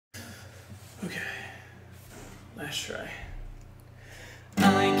Okay, last try.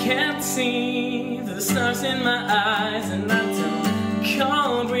 I can't see the stars in my eyes, and I don't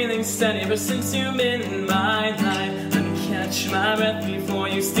call breathing steady ever since you've been in my life. Let me catch my breath before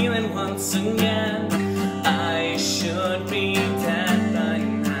you steal it once again. I should be dead by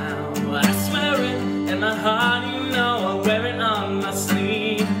now. I swear it in my heart, you know I'll wear it on my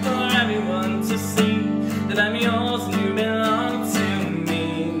sleeve for everyone to see that I'm yours and you belong to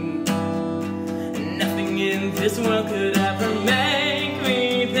me. And nothing in this world could ever make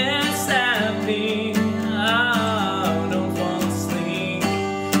me this happy. Oh, don't fall asleep,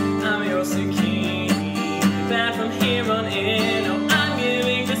 I'm yours to keep. And from here on in, oh, I'm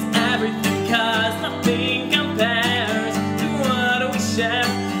giving this everything, cause nothing compares to what we share.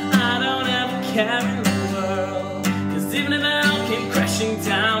 I don't ever care in the world, cause even if it all came crashing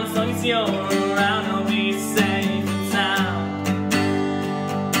down, as long as you're around, I'll be safe and sound.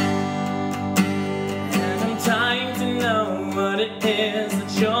 And I'm dying to know what it is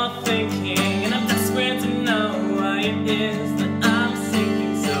that you're thinking, and I'm desperate to know why it is that I'm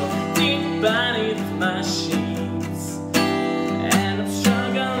sinking so deep beneath my sheets. And I'm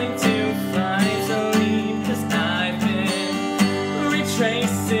struggling to find relief, cause I've been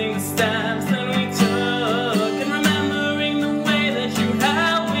retracing the steps that we took, and remembering the way that you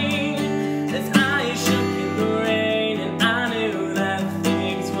held me as I shook in the rain, and I knew that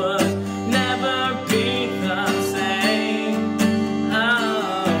things would never be the same.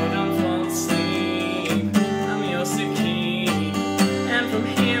 Oh, don't fall asleep, I'm yours to keep. And from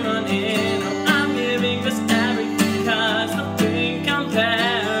here on in, oh, I'm giving this everything, cause nothing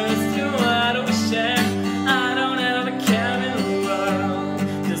compares to what we share. I don't ever care in the world,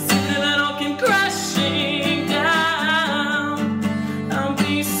 cause even if it all came crashing down, I'll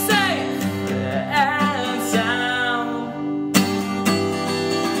be safe and sound.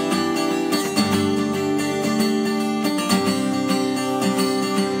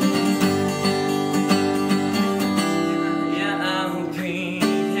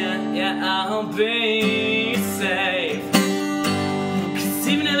 I'll be safe. Cause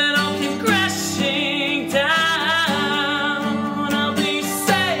even if it all came crashing down, I'll be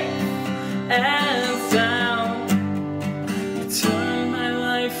safe and sound. You turn my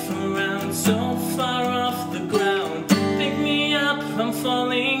life around so far off the ground. Pick me up, I'm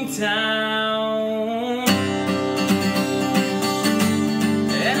falling down.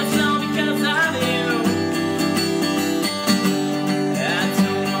 And it's all because of you. I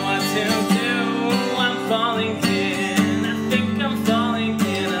don't know what to do, I'm falling in. I think I'm falling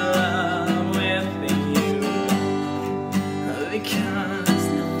in love with you, because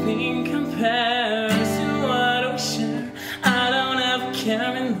nothing compares to what we share. I don't ever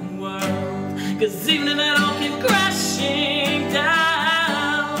care in the world, cause even if it all came crashing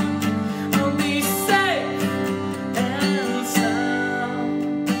down, I'll be safe and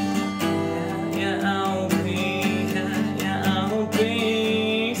sound. I'll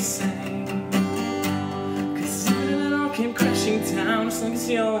be safe. Cause even if it all came crashing down, as long as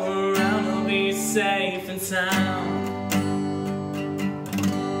you're around, I'll be safe and sound.